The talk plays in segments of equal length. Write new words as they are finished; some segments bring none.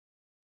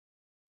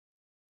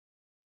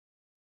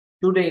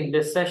Today in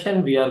this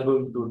session, we are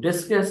going to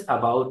discuss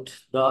about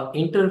the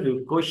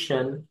interview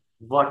question,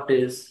 what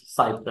is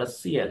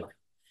Cypress CLI?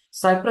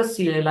 Cypress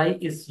CLI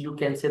is, you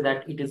can say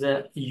that it is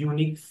a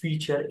unique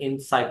feature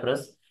in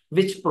Cypress,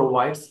 which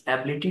provides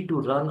ability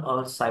to run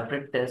a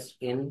Cypress test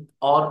in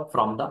or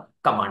from the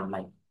command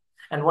line.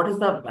 And what is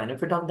the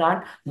benefit of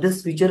that?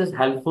 This feature is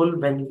helpful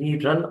when we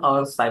run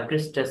our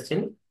Cypress test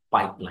in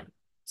pipeline.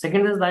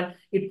 Second is that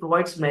it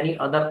provides many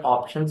other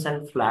options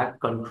and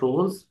flag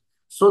controls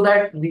so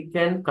that we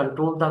can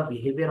control the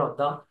behavior of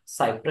the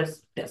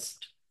Cypress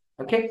test.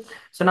 Okay,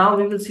 so now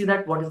we will see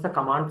that what is the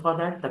command for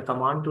that. The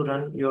command to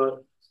run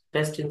your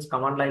test in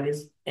command line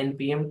is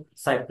npm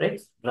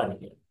cypress run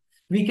here.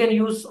 We can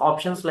use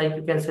options like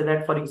you can say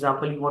that, for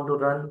example, you want to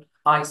run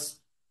a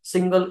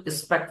single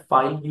spec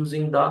file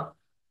using the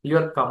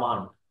your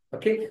command.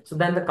 Okay, so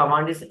then the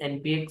command is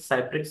npm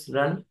cypress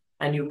run,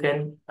 and you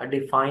can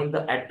define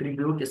the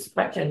attribute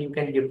spec, and you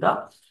can give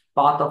the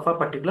path of a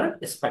particular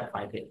spec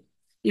file here.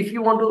 If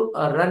you want to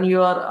run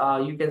your,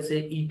 you can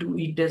say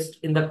E2E test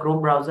in the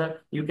Chrome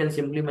browser, you can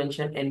simply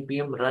mention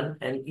npm run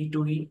and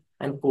E2E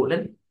and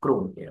colon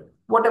Chrome here,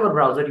 whatever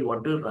browser you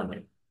want to run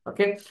it.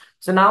 Okay.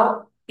 So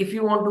now, if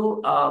you want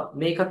to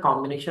make a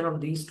combination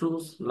of these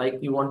tools, like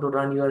you want to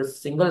run your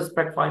single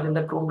spec file in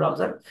the Chrome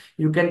browser,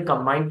 you can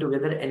combine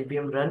together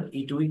npm run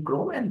E2E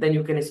Chrome, and then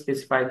you can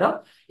specify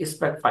the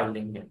spec file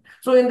name here.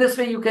 So in this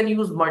way, you can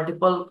use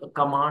multiple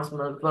commands,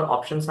 multiple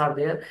options are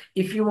there.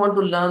 If you want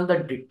to learn the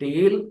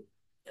detail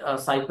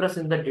Cypress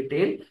in the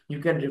detail, you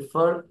can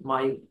refer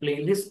my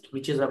playlist,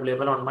 which is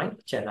available on my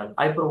channel.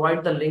 I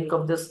provide the link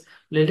of this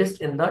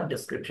playlist in the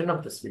description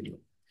of this video.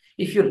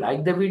 If you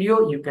like the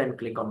video, you can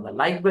click on the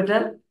like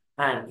button.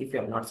 And if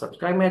you have not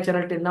subscribed my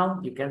channel till now,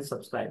 you can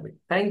subscribe it.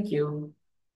 Thank you.